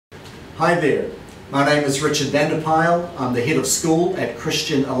Hi there, my name is Richard Vanderpyle. I'm the head of school at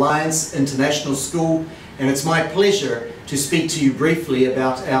Christian Alliance International School, and it's my pleasure to speak to you briefly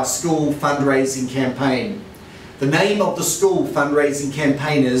about our school fundraising campaign. The name of the school fundraising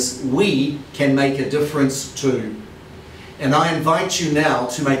campaign is We Can Make a Difference Too. And I invite you now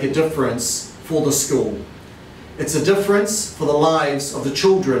to make a difference for the school. It's a difference for the lives of the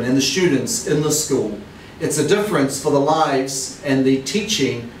children and the students in the school. It's a difference for the lives and the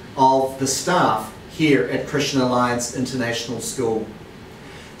teaching of the staff here at Christian Alliance International School.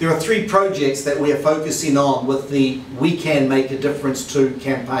 There are 3 projects that we are focusing on with the We Can Make a Difference Too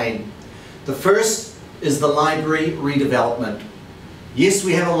campaign. The first is the library redevelopment. Yes,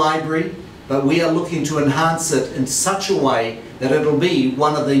 we have a library, but we are looking to enhance it in such a way that it'll be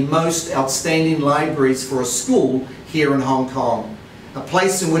one of the most outstanding libraries for a school here in Hong Kong. A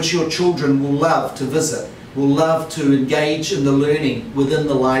place in which your children will love to visit, will love to engage in the learning within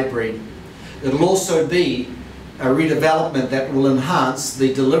the library. It'll also be a redevelopment that will enhance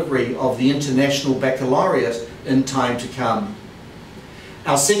the delivery of the International Baccalaureate in time to come.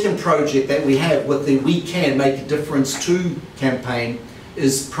 Our second project that we have with the We Can Make a Difference Too campaign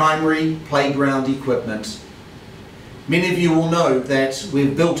is primary playground equipment. Many of you will know that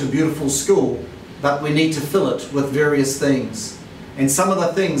we've built a beautiful school, but we need to fill it with various things. And some of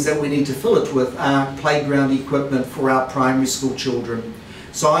the things that we need to fill it with are playground equipment for our primary school children.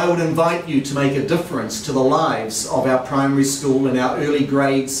 So I would invite you to make a difference to the lives of our primary school and our early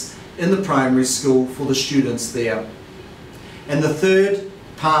grades in the primary school for the students there. And the third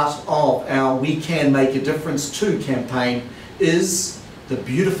part of our We Can Make a Difference Too campaign is the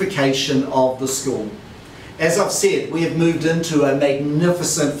beautification of the school. As I've said, we have moved into a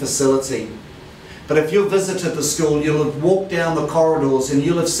magnificent facility. But if you've visited the school, you'll have walked down the corridors and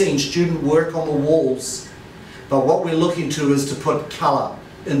you'll have seen student work on the walls. But what we're looking to is to put colour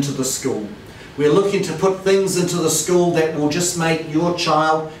into the school. We're looking to put things into the school that will just make your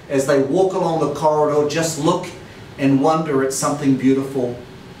child, as they walk along the corridor, just look and wonder at something beautiful.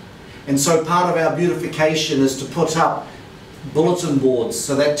 And so part of our beautification is to put up bulletin boards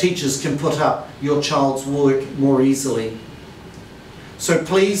so that teachers can put up your child's work more easily. So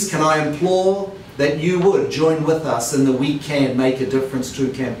please, can I implore that you would join with us in the We Can Make a Difference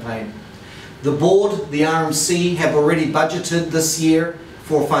Too campaign. The board, the RMC, have already budgeted this year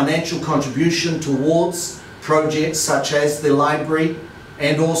for financial contribution towards projects such as the library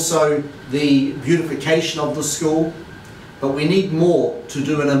and also the beautification of the school. But we need more to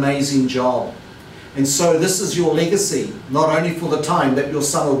do an amazing job. And so this is your legacy, not only for the time that your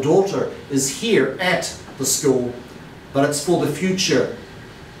son or daughter is here at the school, but it's for the future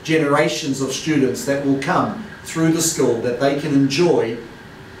generations of students that will come through the school, that they can enjoy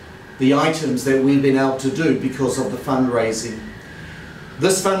the items that we've been able to do because of the fundraising.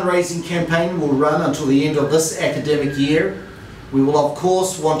 This fundraising campaign will run until the end of this academic year. We will of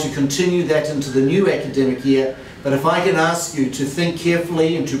course want to continue that into the new academic year, but if I can ask you to think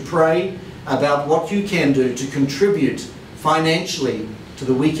carefully and to pray about what you can do to contribute financially to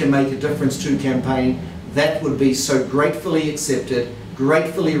the We Can Make a Difference Too campaign, that would be so gratefully accepted,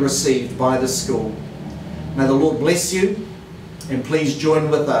 gratefully received by the school. May the Lord bless you, and please join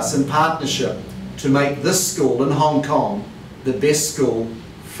with us in partnership to make this school in Hong Kong the best school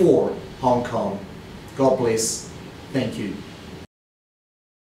for Hong Kong. God bless. Thank you.